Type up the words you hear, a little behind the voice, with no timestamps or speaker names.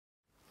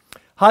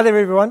Hi there,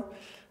 everyone.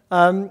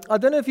 I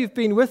don't know if you've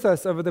been with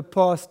us over the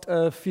past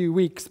few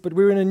weeks, but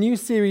we're in a new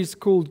series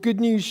called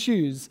Good News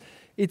Shoes.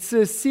 It's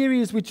a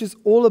series which is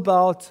all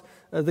about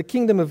the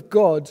kingdom of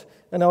God,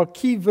 and our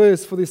key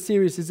verse for this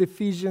series is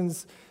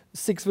Ephesians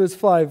 6, verse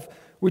 5,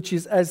 which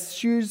is, "As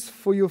shoes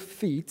for your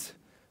feet,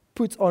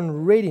 put on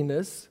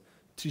readiness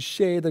to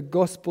share the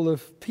gospel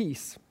of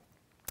peace."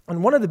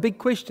 And one of the big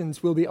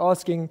questions we'll be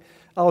asking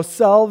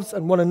ourselves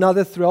and one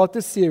another throughout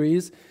this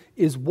series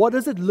is, what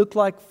does it look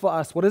like for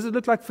us? What does it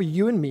look like for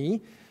you and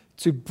me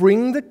to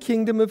bring the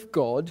kingdom of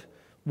God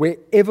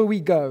wherever we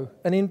go?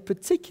 And in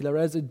particular,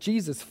 as a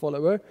Jesus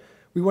follower,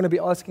 we want to be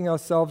asking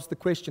ourselves the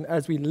question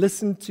as we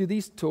listen to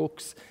these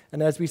talks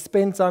and as we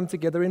spend time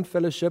together in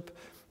fellowship,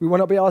 we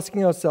want to be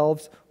asking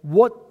ourselves,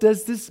 what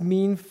does this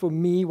mean for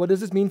me? What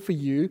does this mean for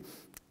you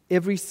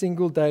every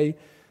single day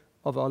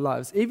of our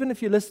lives? Even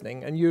if you're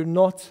listening and you're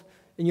not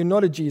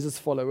a Jesus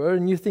follower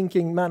and you're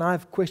thinking, man, I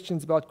have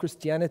questions about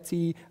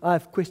Christianity, I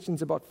have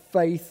questions about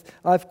faith,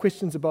 I have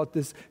questions about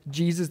this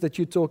Jesus that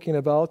you're talking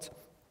about,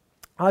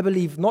 I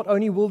believe not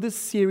only will this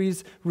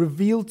series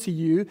reveal to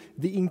you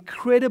the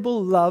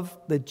incredible love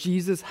that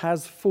Jesus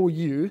has for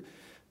you,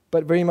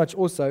 but very much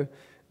also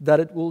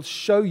that it will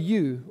show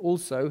you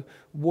also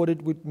what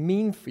it would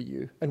mean for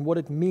you and what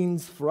it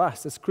means for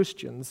us as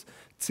Christians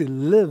to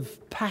live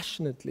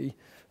passionately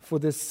for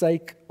the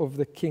sake of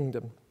the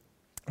kingdom.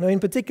 Now,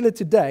 in particular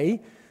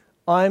today,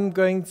 I'm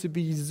going to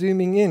be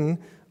zooming in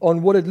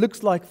on what it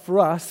looks like for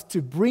us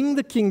to bring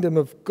the kingdom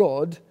of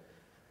God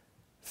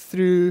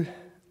through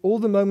all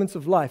the moments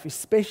of life,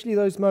 especially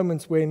those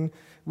moments when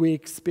we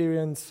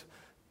experience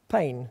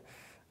pain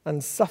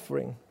and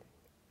suffering.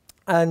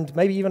 And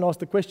maybe even ask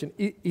the question,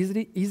 is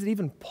it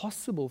even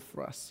possible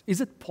for us?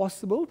 Is it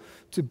possible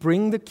to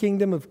bring the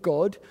kingdom of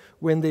God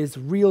when there's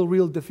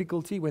real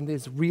difficulty, when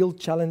there's real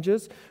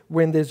challenges,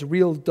 when there's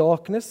real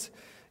darkness?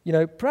 You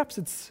know, perhaps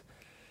it's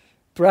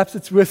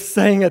worth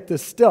saying at the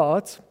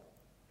start,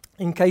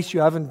 in case you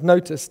haven't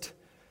noticed,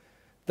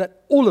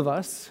 that all of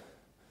us,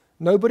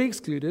 nobody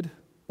excluded,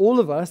 all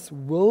of us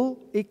will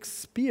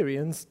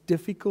experience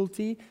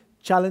difficulty,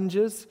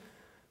 challenges,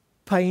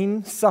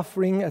 pain,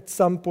 suffering at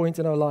some point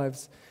in our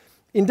lives,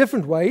 in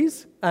different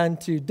ways and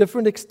to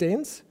different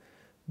extents.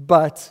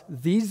 But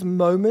these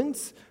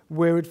moments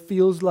where it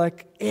feels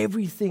like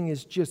everything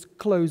is just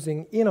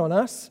closing in on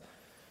us,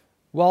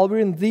 while we're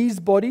in these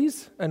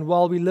bodies and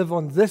while we live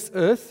on this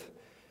earth,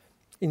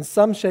 in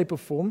some shape or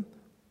form,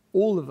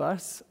 all of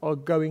us are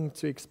going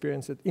to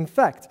experience it. In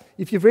fact,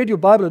 if you've read your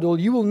Bible at all,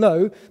 you will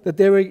know that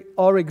there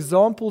are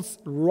examples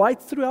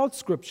right throughout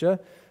Scripture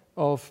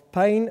of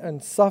pain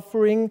and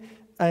suffering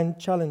and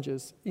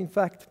challenges. In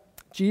fact,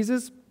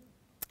 Jesus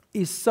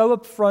is so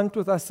upfront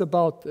with us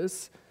about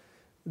this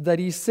that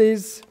he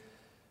says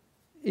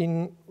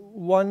in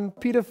 1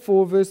 Peter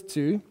 4 verse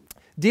 2,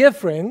 "Dear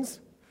friends,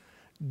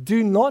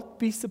 do not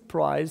be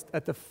surprised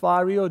at the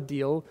fiery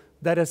ordeal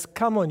that has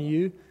come on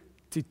you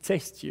to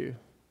test you,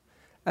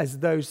 as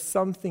though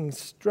something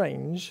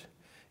strange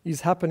is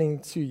happening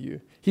to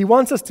you." He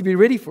wants us to be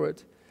ready for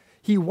it.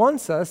 He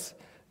wants us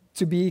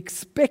to be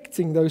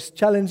expecting those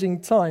challenging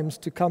times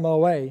to come our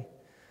way.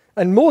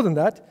 And more than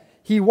that,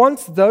 he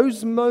wants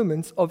those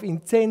moments of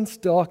intense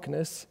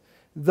darkness,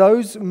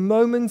 those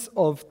moments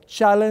of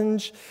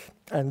challenge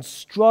and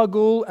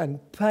struggle and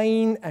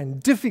pain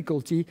and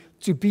difficulty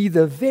to be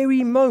the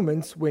very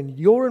moments when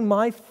your and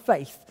my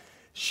faith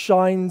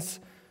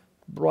shines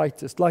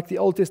brightest. Like the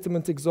Old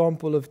Testament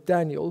example of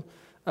Daniel,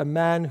 a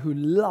man who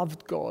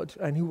loved God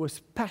and who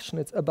was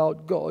passionate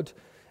about God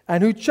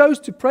and who chose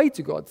to pray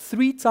to God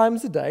 3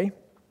 times a day,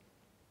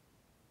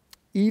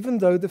 even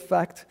though the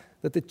fact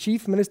that the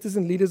chief ministers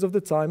and leaders of the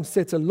time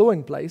set a law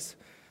in place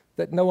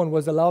that no one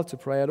was allowed to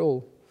pray at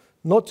all,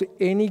 not to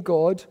any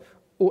god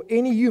or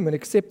any human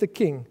except the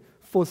king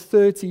for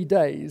 30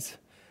 days,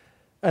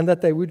 and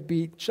that they would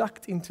be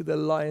chucked into the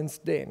lion's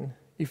den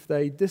if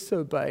they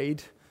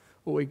disobeyed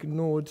or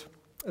ignored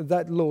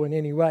that law in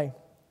any way.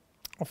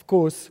 Of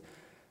course,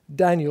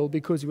 Daniel,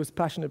 because he was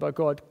passionate about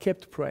God,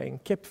 kept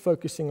praying, kept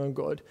focusing on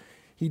God.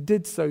 He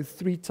did so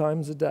 3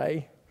 times a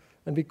day,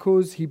 and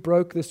because he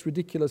broke this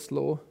ridiculous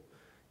law,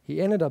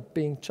 he ended up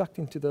being chucked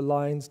into the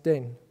lion's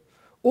den.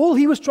 All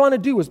he was trying to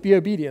do was be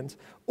obedient.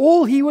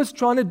 All he was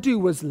trying to do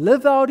was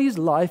live out his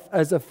life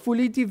as a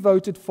fully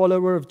devoted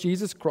follower of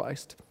Jesus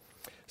Christ,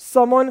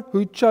 someone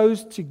who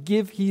chose to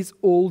give his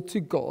all to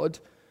God.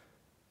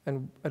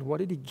 And what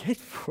did he get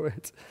for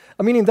it?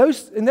 I mean, in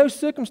those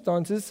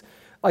circumstances,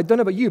 I don't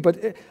know about you,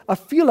 but I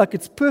feel like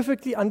it's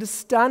perfectly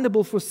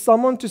understandable for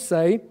someone to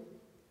say,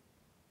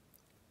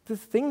 the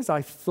things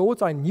I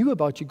thought I knew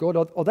about you, God,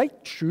 are they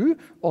true?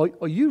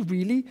 Are you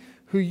really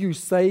who you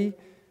say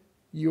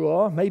you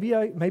are? Maybe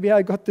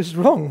I got this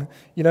wrong.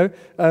 You know,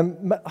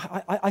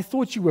 I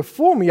thought you were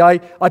for me.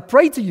 I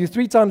prayed to you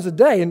 3 times a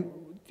day, and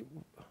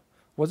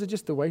was it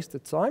just a waste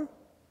of time?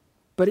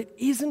 But it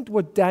isn't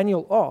what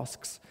Daniel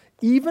asks.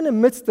 Even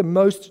amidst the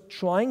most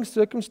trying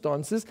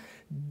circumstances,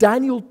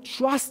 Daniel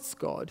trusts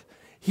God.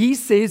 He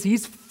says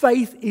his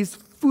faith is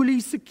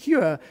fully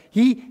secure.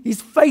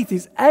 His faith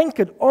is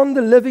anchored on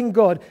the living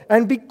God.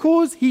 And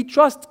because he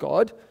trusts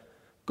God,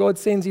 God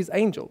sends his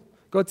angel.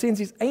 God sends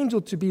his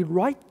angel to be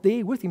right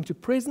there with him, to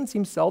presence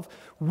himself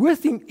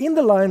with him in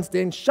the lion's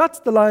den, shuts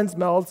the lions'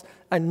 mouths,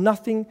 and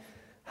nothing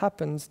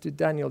happens to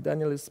Daniel.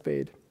 Daniel is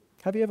spared.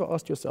 Have you ever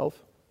asked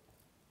yourself,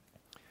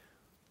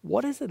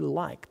 what is it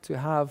like to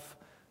have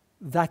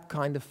that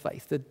kind of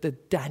faith, the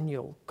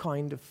Daniel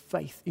kind of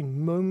faith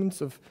in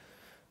moments of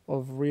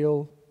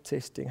real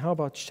testing? How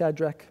about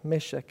Shadrach,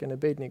 Meshach, and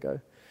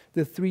Abednego,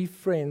 the three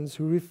friends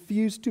who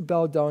refused to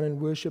bow down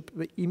and worship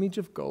the image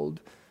of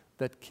gold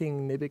that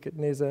King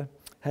Nebuchadnezzar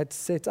had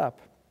set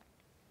up?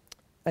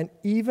 And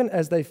even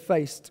as they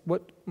faced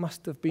what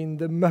must have been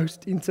the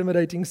most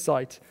intimidating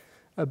sight,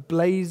 a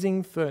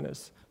blazing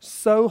furnace,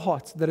 so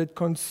hot that it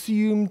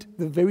consumed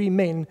the very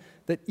men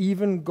that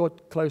even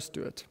got close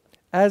to it.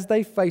 As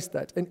they faced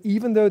that, and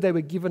even though they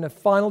were given a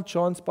final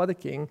chance by the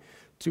king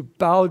to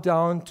bow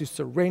down, to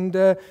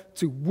surrender,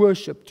 to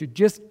worship, to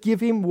just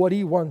give him what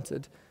he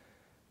wanted,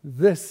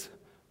 this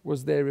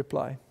was their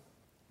reply.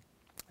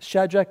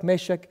 Shadrach,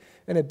 Meshach,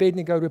 and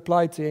Abednego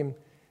replied to him,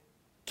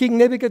 King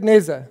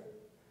Nebuchadnezzar,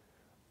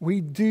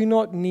 we do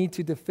not need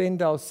to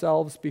defend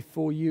ourselves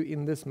before you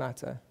in this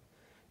matter.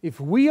 If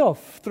we are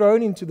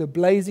thrown into the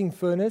blazing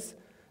furnace,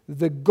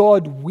 the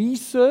God we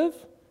serve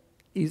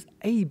is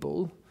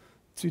able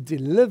to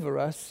deliver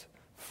us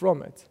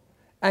from it.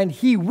 And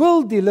he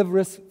will deliver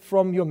us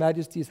from your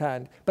majesty's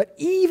hand. But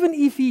even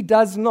if he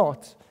does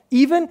not,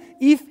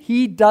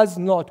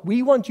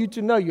 we want you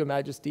to know, your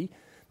majesty,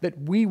 that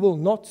we will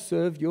not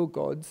serve your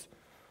gods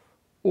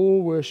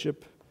or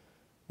worship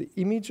the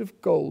image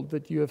of gold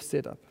that you have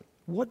set up.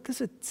 What does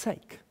it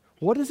take?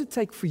 What does it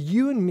take for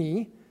you and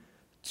me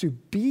to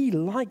be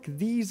like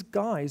these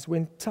guys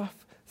when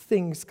tough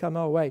things come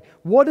our way?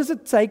 What does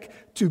it take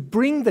to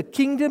bring the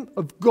kingdom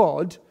of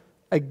God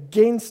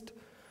against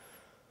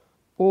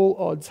all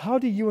odds? How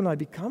do you and I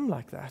become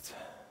like that?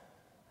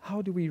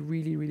 How do we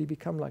really, really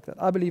become like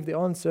that? I believe the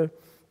answer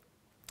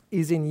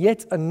is in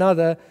yet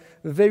another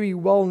very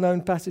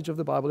well-known passage of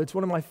the Bible. It's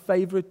one of my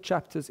favorite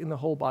chapters in the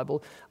whole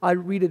Bible. I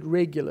read it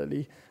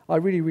regularly. I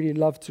really, really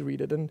love to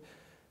read it. And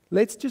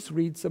let's just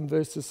read some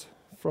verses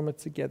from it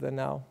together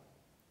now.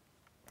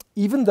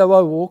 Even though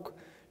I walk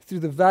through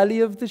the valley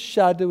of the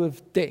shadow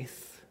of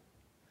death,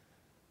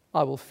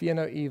 I will fear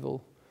no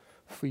evil,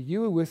 for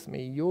you are with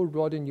me, your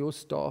rod and your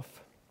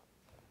staff.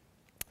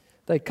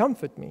 They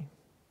comfort me.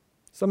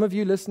 Some of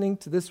you listening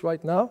to this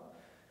right now,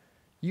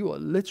 you are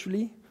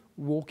literally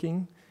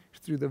walking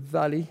through the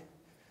valley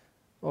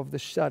of the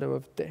shadow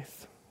of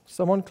death.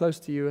 Someone close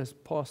to you has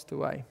passed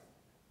away.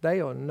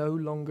 They are no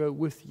longer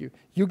with you.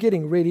 You're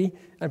getting ready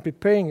and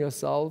preparing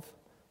yourself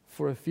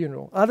for a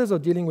funeral. Others are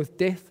dealing with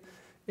death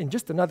in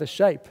just another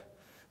shape.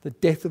 The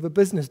death of a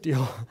business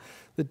deal.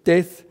 The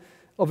death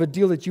of a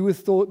deal that you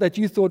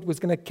thought was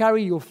going to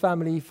carry your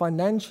family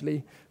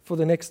financially for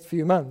the next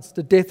few months.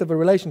 The death of a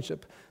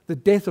relationship. The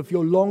death of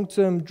your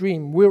long-term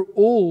dream. We're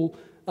all,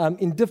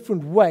 in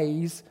different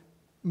ways,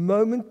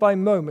 moment by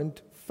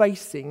moment,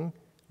 facing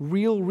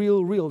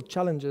real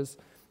challenges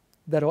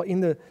that are in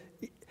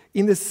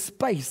the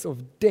space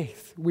of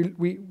death.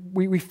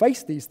 We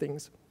face these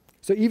things.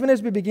 So even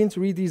as we begin to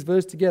read these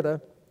verses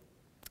together,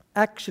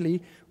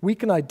 actually, we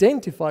can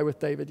identify with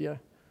David here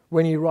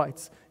when he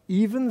writes,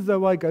 even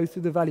though I go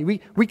through the valley.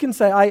 We can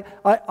say,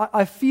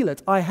 I feel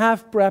it. I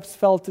have perhaps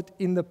felt it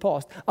in the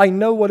past. I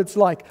know what it's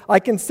like. I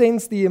can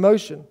sense the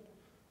emotion.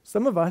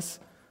 Some of us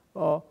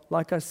are,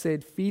 like I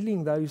said,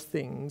 feeling those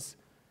things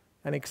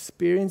and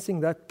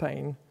experiencing that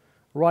pain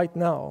right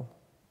now.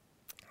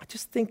 I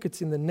just think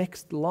it's in the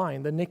next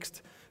line, the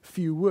next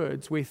few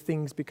words, where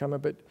things become a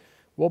bit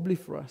wobbly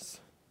for us.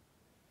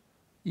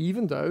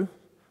 Even though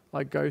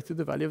I go through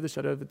the valley of the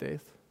shadow of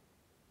death,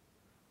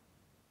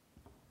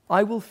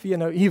 I will fear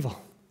no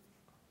evil.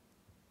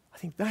 I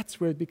think that's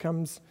where it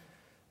becomes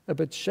a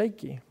bit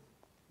shaky.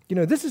 You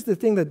know, this is the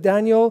thing that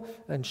Daniel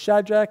and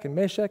Shadrach and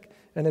Meshach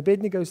and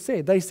Abednego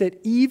said. They said,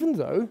 even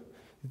though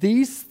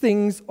these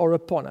things are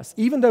upon us,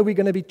 even though we're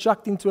going to be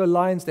chucked into a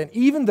lion's den,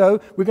 even though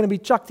we're going to be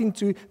chucked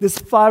into this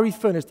fiery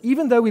furnace,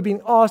 even though we've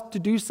been asked to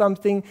do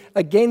something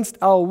against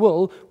our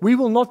will, we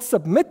will not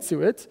submit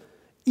to it,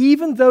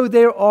 even though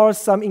there are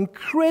some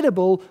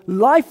incredible,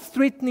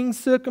 life-threatening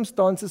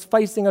circumstances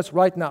facing us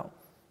right now.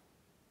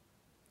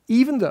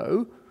 Even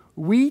though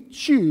we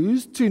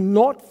choose to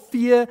not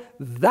fear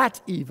that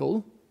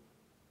evil,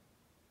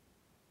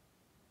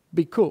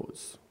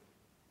 because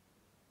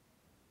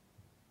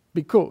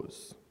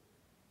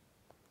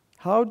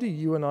how do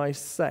you and I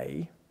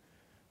say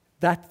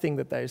that thing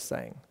that they're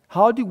saying?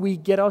 How do we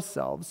get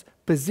ourselves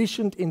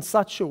positioned in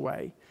such a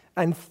way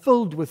and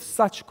filled with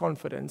such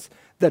confidence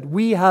that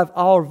we have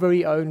our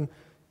very own,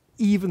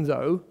 even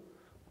though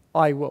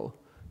I will,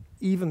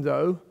 even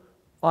though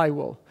I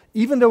will,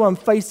 even though I'm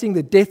facing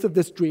the death of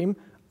this dream,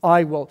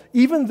 I will,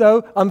 even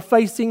though I'm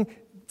facing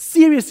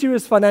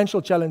serious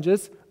financial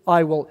challenges,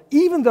 I will,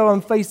 even though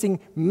I'm facing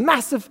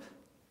massive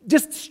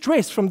just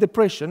stress from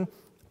depression,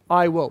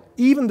 I will,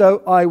 even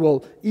though I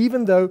will,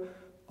 even though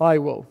I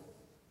will.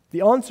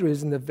 The answer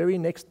is in the very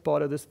next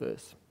part of this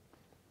verse.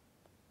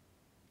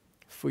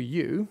 For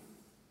you,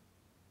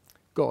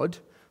 God,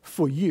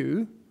 for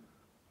you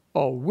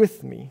are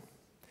with me.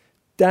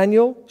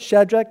 Daniel,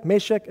 Shadrach,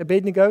 Meshach,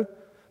 Abednego,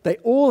 they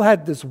all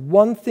had this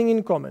one thing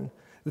in common.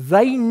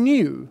 They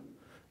knew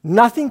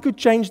nothing could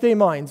change their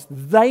minds.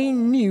 They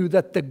knew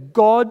that the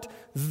God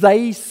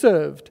they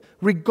served,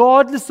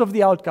 regardless of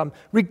the outcome,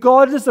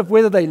 regardless of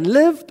whether they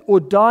lived or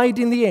died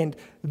in the end,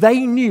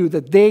 they knew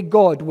that their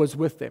God was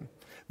with them.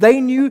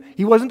 They knew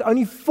He wasn't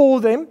only for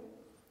them,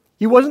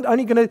 He wasn't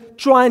only going to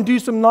try and do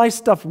some nice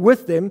stuff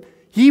with them,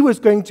 He was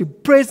going to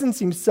presence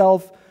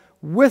Himself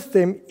with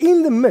them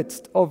in the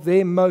midst of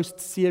their most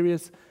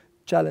serious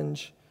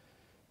challenge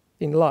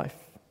in life.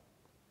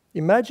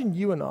 Imagine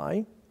you and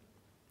I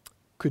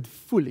could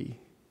fully,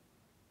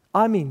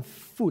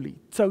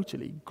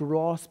 totally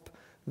grasp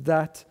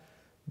that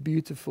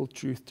beautiful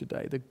truth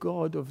today. The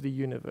God of the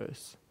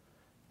universe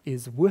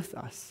is with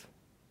us.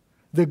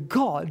 The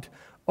God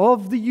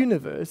of the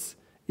universe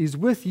is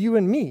with you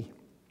and me.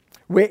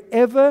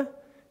 Wherever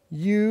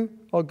you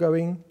are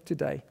going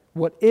today,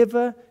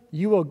 whatever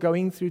you are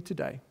going through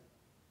today,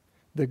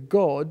 the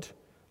God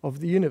of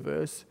the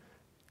universe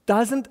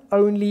doesn't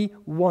only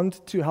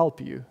want to help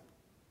you.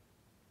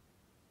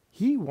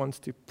 He wants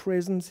to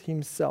presence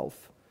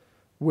Himself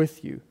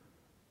with you.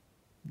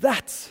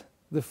 That's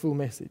the full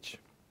message.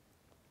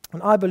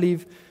 And I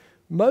believe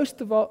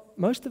most of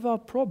our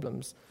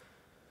problems,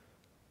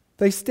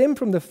 they stem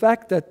from the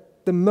fact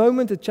that the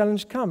moment a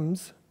challenge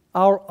comes,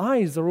 our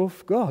eyes are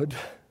off God.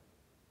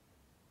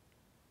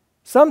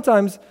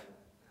 Sometimes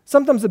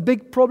a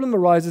big problem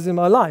arises in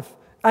my life,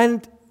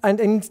 and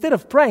instead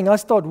of praying, I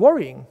start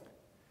worrying.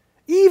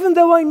 Even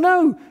though I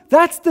know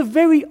that's the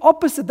very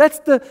opposite, that's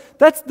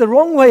the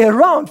wrong way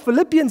around.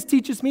 Philippians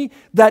teaches me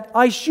that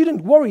I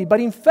shouldn't worry, but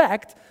in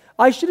fact,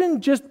 I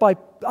shouldn't just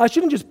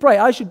pray.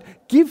 I should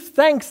give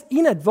thanks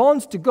in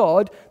advance to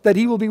God that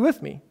He will be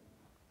with me.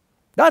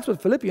 That's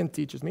what Philippians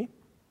teaches me.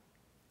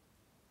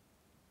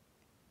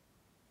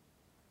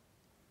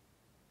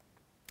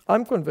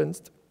 I'm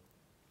convinced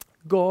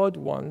God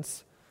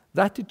wants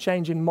that to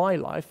change in my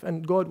life,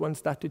 and God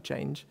wants that to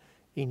change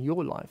in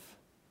your life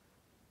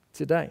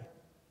today.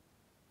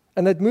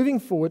 And that moving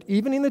forward,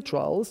 even in the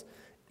trials,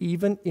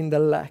 even in the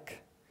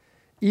lack,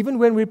 even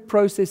when we're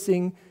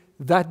processing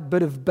that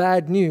bit of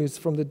bad news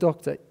from the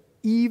doctor,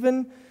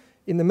 even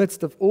in the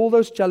midst of all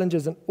those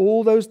challenges and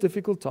all those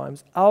difficult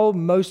times, our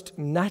most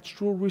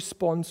natural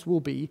response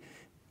will be,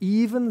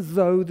 even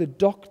though the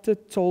doctor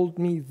told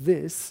me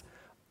this,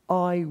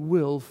 I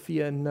will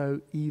fear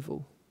no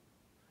evil.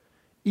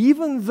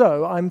 Even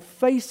though I'm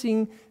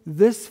facing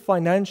this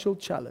financial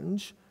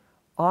challenge,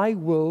 I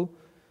will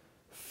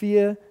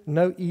fear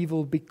no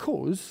evil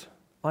because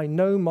I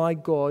know my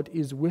God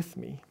is with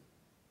me.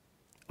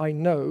 I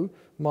know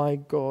my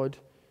God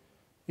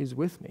is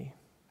with me.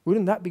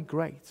 Wouldn't that be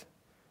great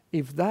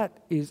if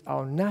that is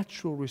our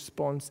natural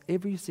response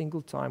every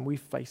single time we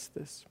face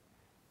this?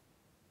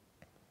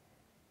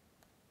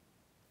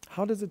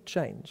 How does it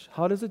change?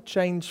 How does it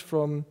change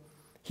from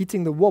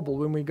hitting the wobble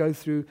when we go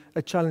through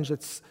a challenge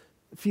that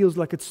feels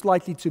like it's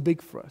slightly too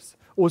big for us,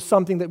 or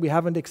something that we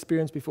haven't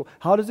experienced before?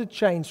 How does it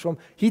change from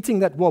hitting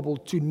that wobble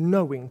to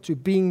knowing, to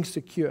being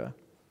secure?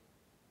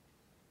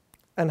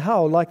 And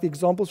how, like the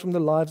examples from the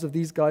lives of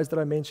these guys that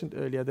I mentioned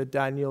earlier, the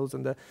Daniels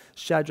and the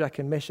Shadrach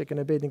and Meshach and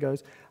Abednego,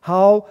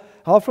 how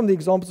from the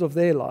examples of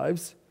their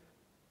lives,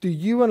 do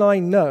you and I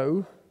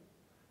know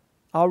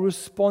our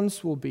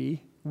response will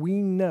be,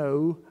 we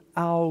know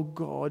our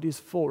God is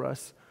for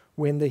us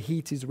when the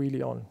heat is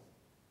really on.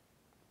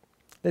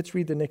 Let's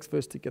read the next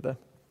verse together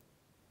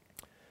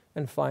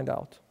and find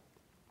out.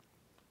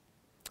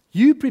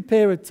 You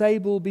prepare a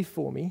table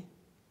before me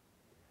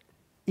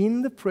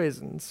in the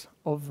presence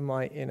of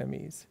my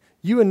enemies.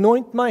 You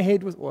anoint my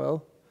head with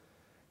oil,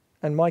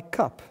 and my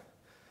cup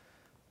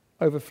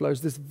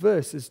overflows. This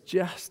verse is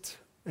just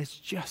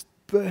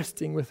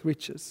bursting with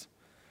riches.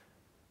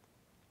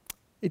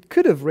 It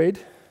could have read,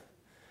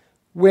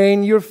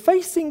 when you're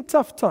facing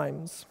tough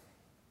times,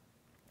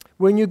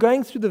 when you're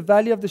going through the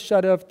valley of the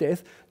shadow of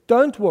death,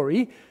 don't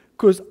worry,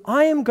 because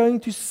I am going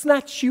to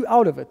snatch you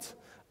out of it.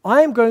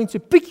 I am going to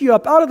pick you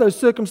up out of those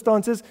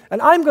circumstances,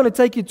 and I'm going to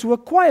take you to a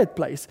quiet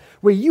place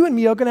where you and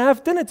me are going to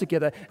have dinner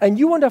together, and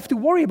you won't have to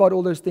worry about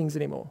all those things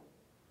anymore.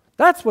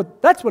 That's what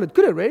it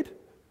could have read.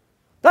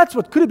 That's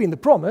what could have been the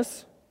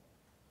promise.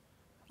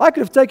 I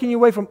could have taken you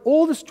away from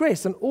all the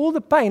stress and all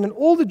the pain and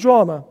all the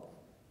drama.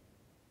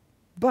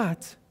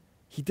 But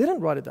He didn't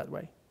write it that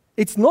way.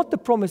 It's not the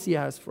promise He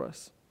has for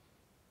us.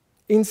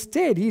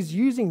 Instead, He's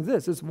using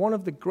this as one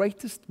of the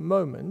greatest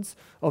moments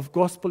of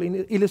gospel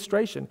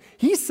illustration.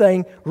 He's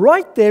saying,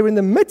 right there in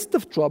the midst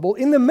of trouble,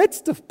 in the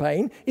midst of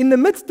pain, in the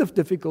midst of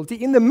difficulty,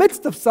 in the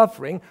midst of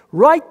suffering,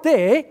 right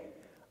there,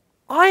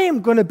 I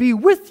am going to be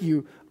with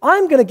you.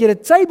 I'm going to get a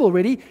table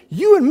ready.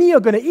 You and me are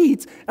going to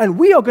eat, and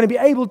we are going to be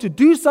able to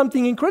do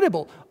something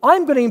incredible.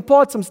 I'm going to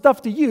impart some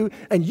stuff to you,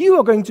 and you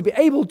are going to be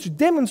able to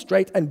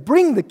demonstrate and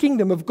bring the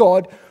kingdom of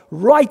God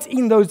right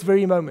in those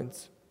very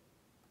moments.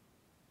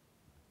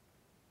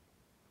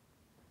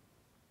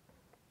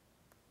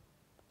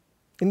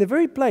 In the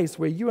very place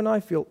where you and I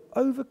feel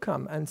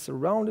overcome and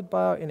surrounded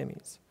by our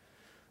enemies,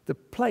 the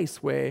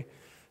place where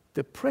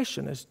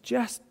depression is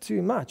just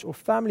too much, or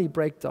family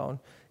breakdown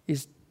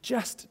is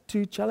just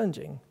too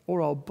challenging,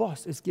 or our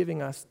boss is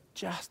giving us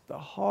just the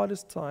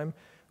hardest time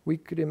we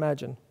could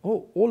imagine,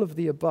 or all of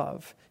the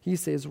above, he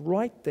says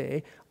right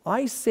there,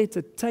 I set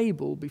a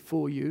table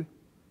before you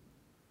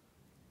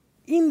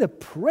in the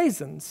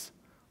presence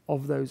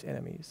of those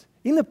enemies,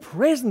 in the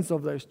presence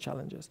of those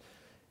challenges.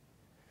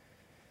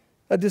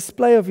 A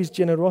display of his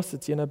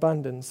generosity and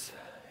abundance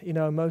in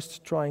our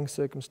most trying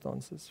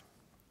circumstances.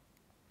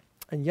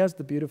 And here's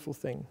the beautiful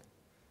thing.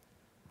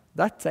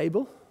 That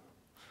table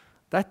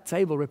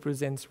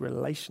represents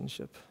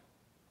relationship.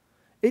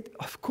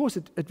 Of course,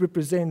 it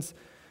represents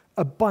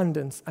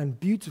abundance and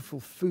beautiful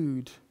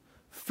food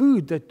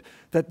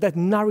that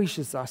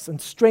nourishes us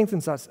and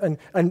strengthens us, and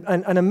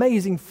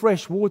amazing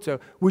fresh water,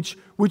 which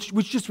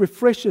just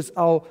refreshes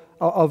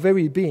our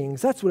very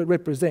beings. That's what it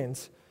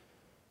represents.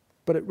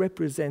 But it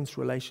represents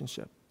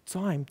relationship.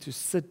 Time to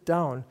sit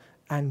down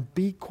and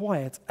be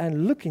quiet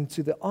and look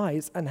into the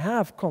eyes and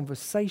have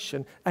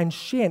conversation and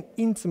share an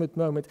intimate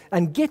moment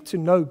and get to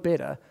know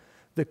better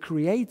the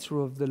Creator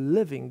of the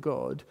living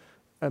God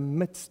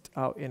amidst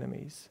our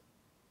enemies.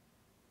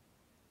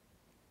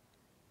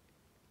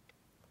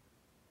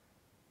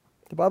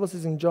 The Bible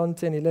says in John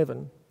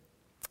 10:11,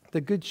 the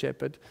Good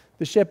Shepherd,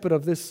 the shepherd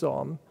of this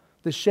psalm,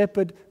 the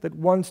shepherd that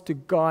wants to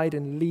guide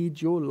and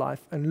lead your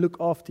life and look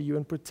after you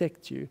and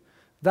protect you,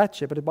 that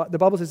shepherd, the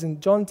Bible says in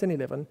John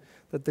 10:11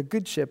 that the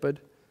Good Shepherd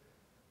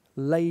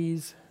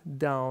lays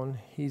down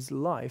his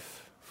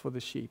life for the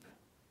sheep.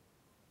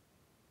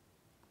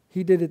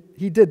 He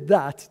did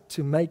that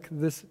to make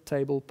this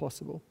table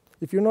possible.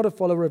 If you're not a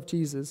follower of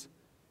Jesus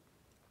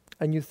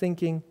and you're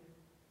thinking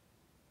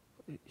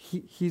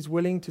he's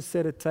willing to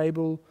set a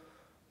table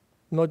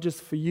not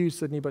just for you,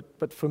 Sydney,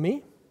 but for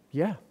me,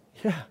 yeah.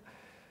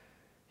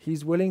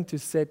 He's willing to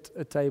set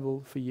a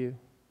table for you.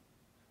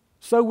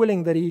 So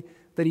willing that he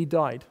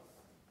died.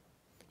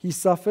 He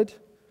suffered,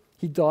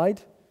 he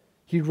died,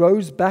 he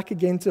rose back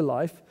again to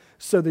life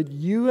so that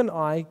you and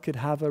I could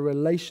have a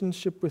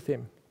relationship with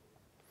him.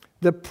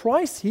 The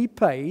price he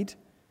paid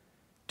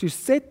to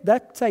set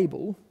that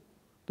table,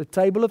 the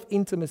table of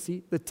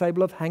intimacy, the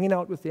table of hanging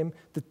out with him,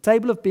 the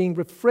table of being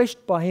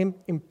refreshed by him,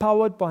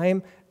 empowered by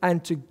him,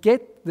 and to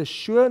get the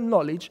sure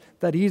knowledge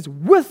that he's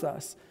with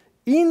us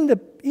in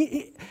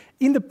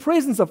the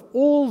presence of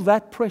all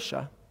that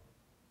pressure.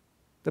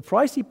 The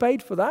price he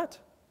paid for that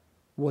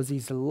was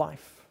his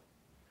life.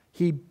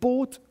 He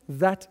bought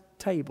that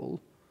table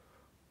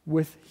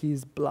with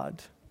his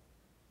blood.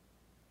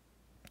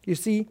 You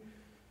see,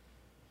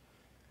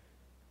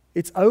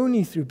 it's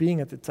only through being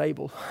at the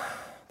table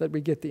that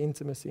we get the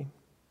intimacy.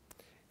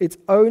 It's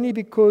only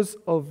because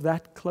of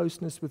that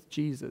closeness with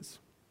Jesus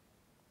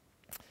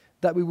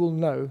that we will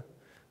know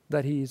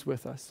that he is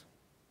with us.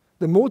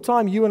 The more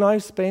time you and I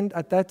spend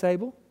at that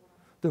table,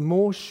 the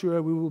more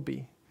sure we will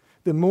be,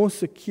 the more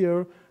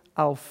secure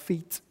our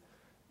feet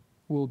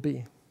will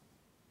be.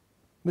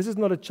 This is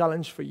not a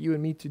challenge for you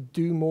and me to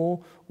do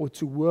more or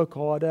to work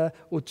harder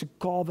or to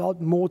carve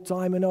out more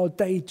time in our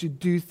day to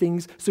do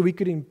things so we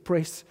could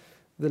impress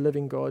the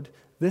living God.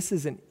 This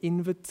is an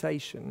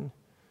invitation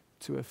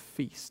to a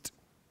feast.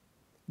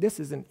 This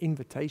is an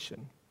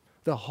invitation.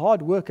 The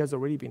hard work has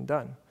already been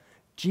done.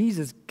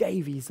 Jesus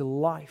gave his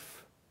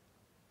life.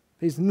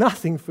 There's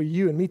nothing for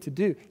you and me to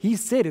do. He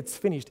said it's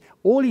finished.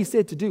 All he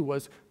said to do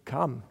was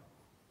come.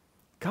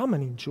 Come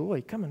and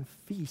enjoy. Come and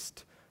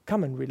feast.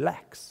 Come and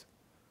relax.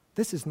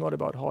 This is not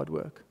about hard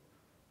work.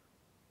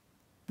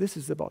 This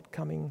is about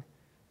coming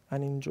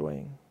and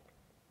enjoying.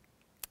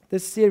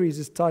 This series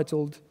is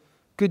titled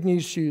Good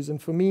News Shoes,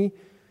 and for me,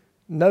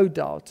 no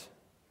doubt,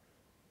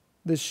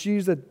 the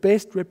shoes that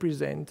best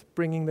represent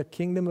bringing the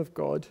kingdom of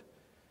God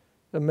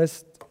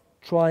amidst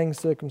trying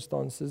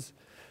circumstances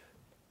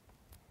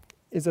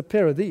is a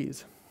pair of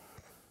these,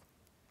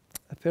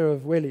 a pair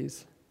of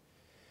wellies.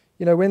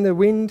 You know, when the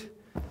wind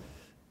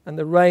and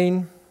the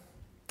rain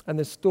and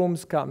the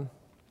storms come,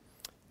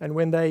 and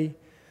when they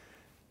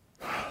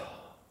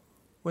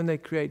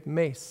create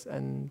mess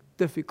and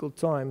difficult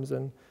times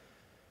and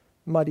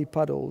muddy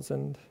puddles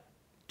and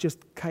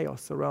just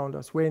chaos around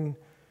us, when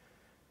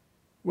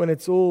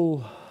it's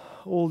all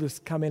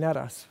just coming at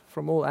us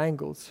from all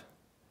angles,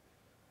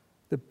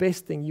 the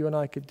best thing you and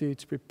I could do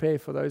to prepare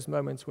for those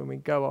moments when we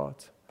go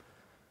out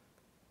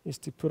is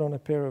to put on a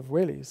pair of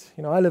wellies.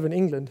 You know, I live in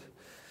England,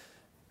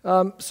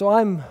 so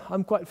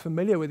I'm quite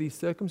familiar with these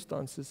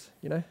circumstances.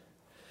 You know,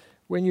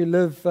 when you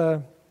live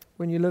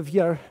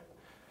here,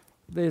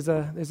 there's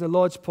a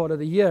large part of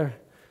the year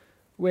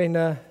when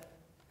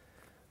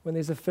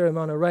there's a fair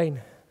amount of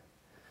rain,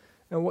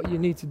 and what you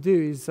need to do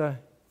is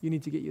you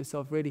need to get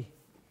yourself ready.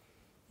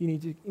 You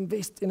need to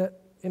invest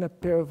in a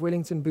pair of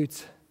Wellington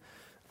boots.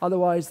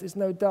 Otherwise, there's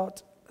no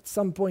doubt at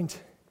some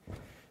point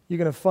you're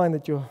going to find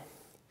that your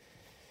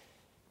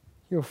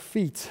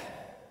feet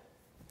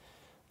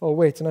are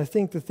wet. And I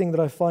think the thing that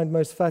I find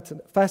most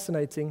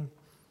fascinating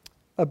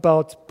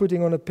about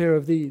putting on a pair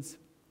of these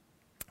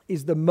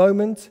is the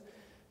moment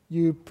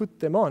you put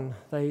them on.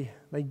 They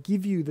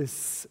give you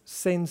this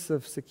sense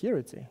of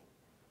security,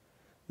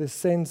 this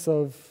sense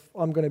of,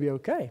 I'm going to be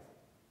okay.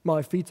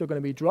 My feet are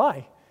going to be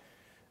dry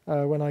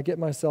when I get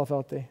myself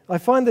out there. I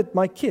find that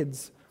my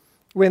kids,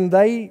 when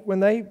they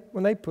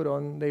put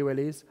on their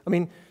wellies, I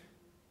mean,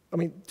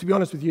 to be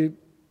honest with you,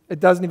 it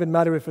doesn't even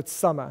matter if it's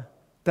summer.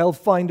 They'll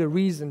find a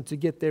reason to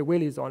get their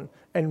wellies on.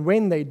 And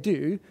when they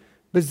do,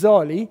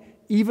 bizarrely,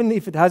 even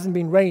if it hasn't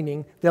been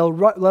raining,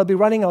 they'll be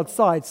running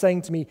outside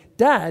saying to me,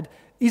 Dad,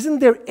 isn't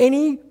there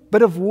any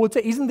bit of water?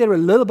 Isn't there a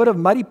little bit of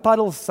muddy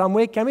puddle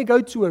somewhere? Can we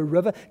go to a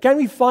river? Can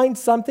we find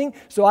something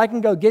so I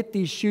can go get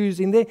these shoes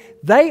in there?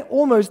 They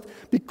almost,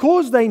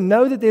 because they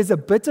know that there's a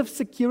bit of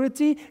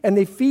security and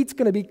their feet's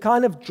going to be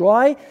kind of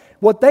dry,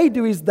 what they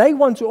do is they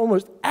want to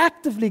almost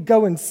actively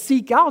go and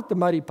seek out the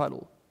muddy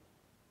puddle.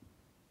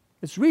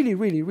 It's really,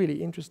 really,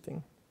 really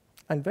interesting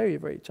and very,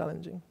 very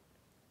challenging.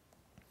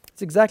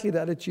 It's exactly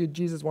the attitude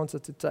Jesus wants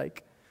us to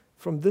take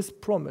from this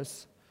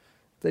promise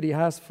that he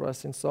has for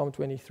us in Psalm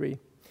 23.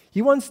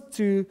 He wants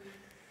to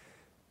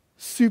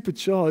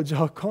supercharge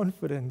our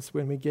confidence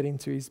when we get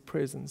into his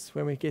presence,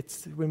 when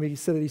we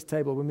sit at his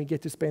table, when we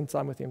get to spend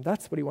time with him.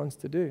 That's what he wants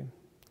to do.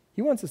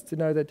 He wants us to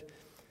know that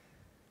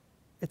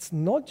it's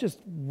not just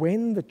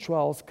when the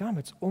trials come.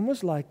 It's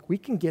almost like we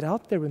can get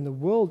out there in the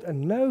world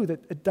and know that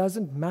it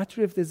doesn't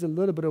matter if there's a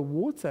little bit of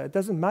water. It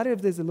doesn't matter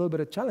if there's a little bit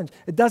of challenge.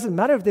 It doesn't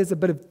matter if there's a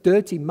bit of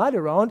dirty mud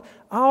around.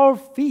 Our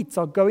feet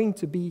are going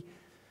to be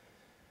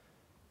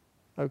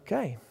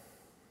okay.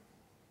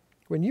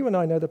 When you and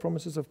I know the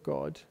promises of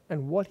God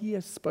and what he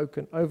has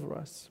spoken over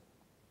us,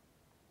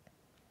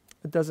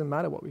 it doesn't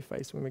matter what we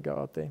face when we go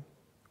out there.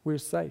 We're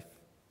safe.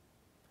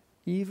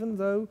 Even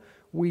though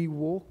we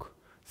walk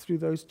through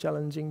those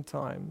challenging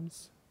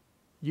times,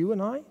 you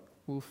and I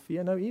will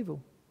fear no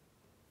evil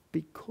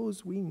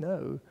because we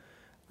know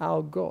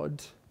our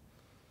God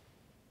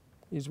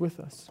is with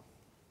us.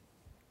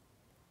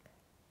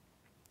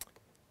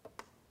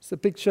 It's a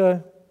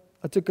picture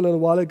I took a little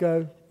while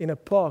ago in a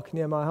park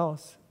near my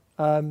house.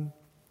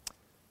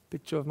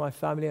 Picture of my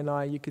family and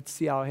I. You could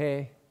see our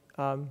hair.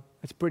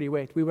 It's pretty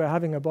wet. We were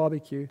having a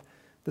barbecue.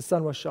 The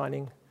sun was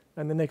shining,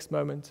 and the next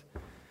moment,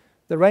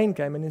 the rain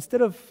came. And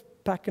instead of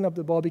packing up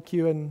the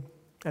barbecue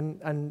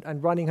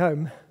and running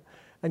home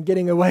and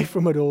getting away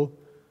from it all,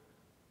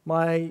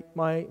 my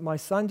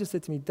son just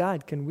said to me,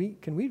 Dad, can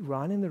we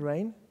run in the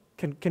rain?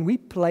 Can we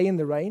play in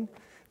the rain?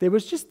 There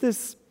was just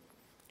this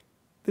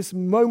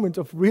moment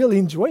of real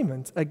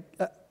enjoyment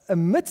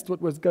amidst what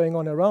was going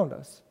on around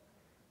us.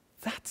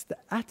 That's the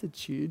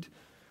attitude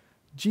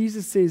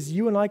Jesus says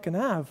you and I can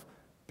have,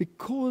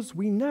 because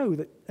we know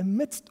that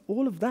amidst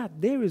all of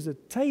that, there is a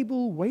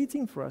table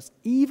waiting for us,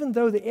 even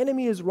though the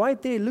enemy is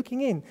right there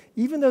looking in,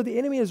 even though the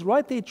enemy is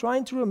right there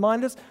trying to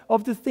remind us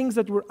of the things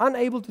that we're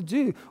unable to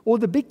do, or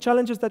the big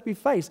challenges that we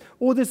face,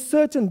 or the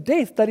certain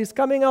death that is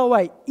coming our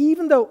way.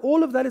 Even though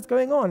all of that is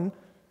going on,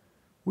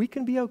 we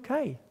can be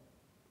okay.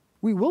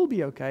 We will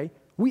be okay.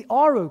 We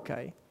are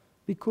okay,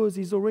 because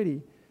he's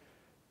already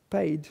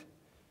paid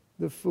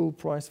the full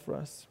price for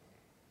us.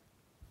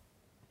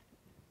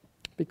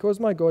 Because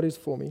my God is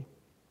for me,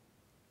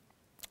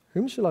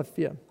 whom shall I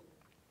fear?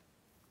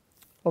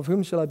 Of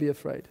whom shall I be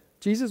afraid?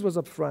 Jesus was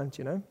upfront,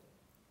 you know.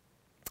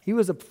 He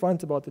was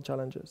upfront about the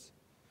challenges.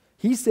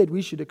 He said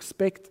we should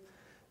expect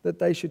that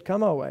they should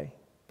come our way.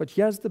 But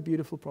here's the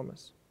beautiful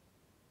promise.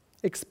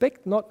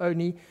 Expect not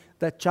only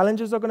that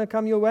challenges are going to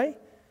come your way,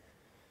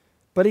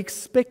 but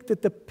expect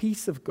that the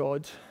peace of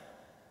God,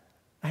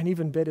 and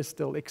even better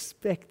still,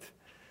 expect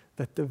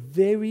that the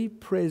very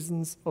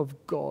presence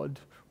of God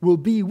will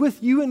be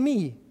with you and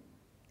me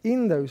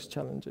in those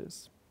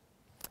challenges,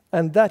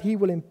 and that he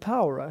will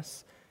empower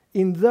us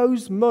in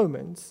those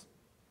moments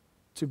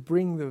to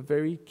bring the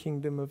very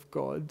kingdom of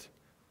God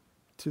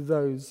to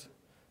those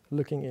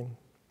looking in.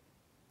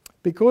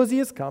 Because he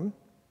has come,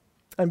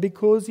 and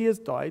because he has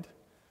died,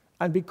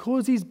 and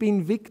because he's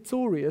been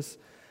victorious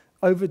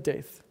over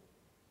death,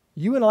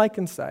 you and I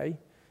can say,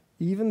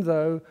 even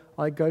though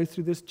I go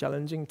through this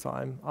challenging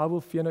time, I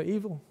will fear no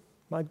evil.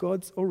 My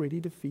God's already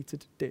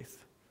defeated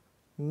death.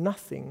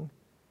 Nothing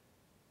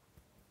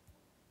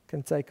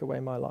can take away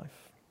my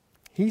life.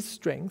 His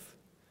strength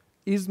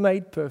is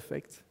made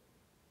perfect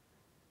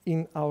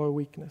in our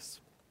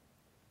weakness.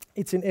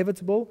 It's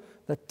inevitable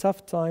that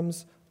tough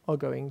times are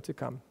going to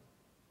come.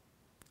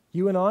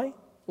 You and I,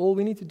 all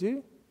we need to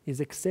do is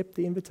accept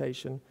the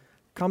invitation,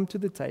 come to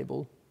the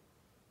table,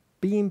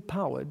 be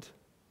empowered,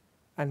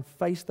 and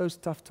face those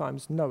tough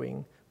times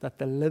knowing that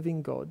the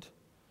living God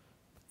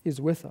is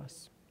with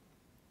us.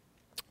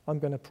 I'm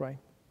going to pray.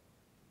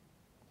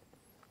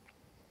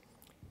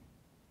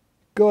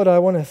 God, I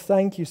want to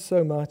thank you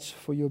so much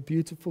for your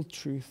beautiful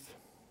truth,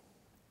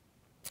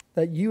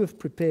 that you have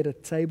prepared a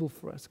table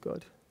for us,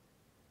 God.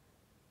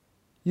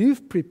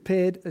 You've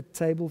prepared a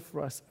table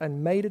for us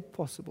and made it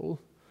possible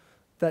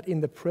that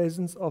in the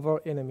presence of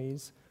our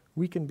enemies,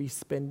 we can be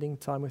spending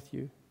time with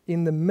you.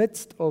 In the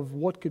midst of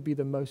what could be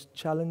the most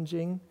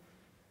challenging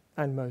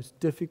and most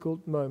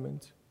difficult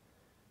moment,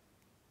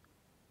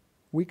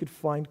 we could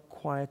find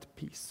quiet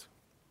peace.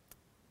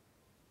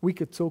 We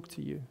could talk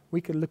to you.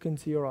 We could look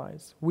into your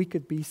eyes. We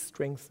could be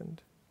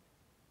strengthened.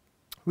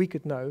 We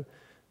could know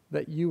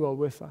that you are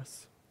with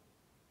us.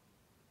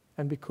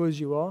 And because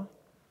you are,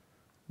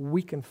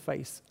 we can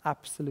face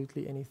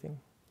absolutely anything.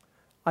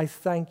 I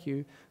thank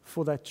you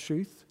for that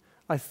truth.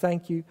 I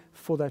thank you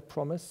for that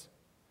promise.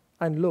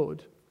 And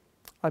Lord,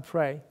 I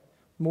pray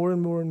more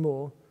and more and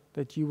more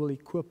that you will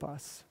equip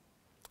us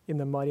in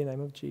the mighty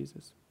name of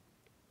Jesus.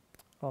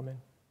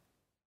 Amen.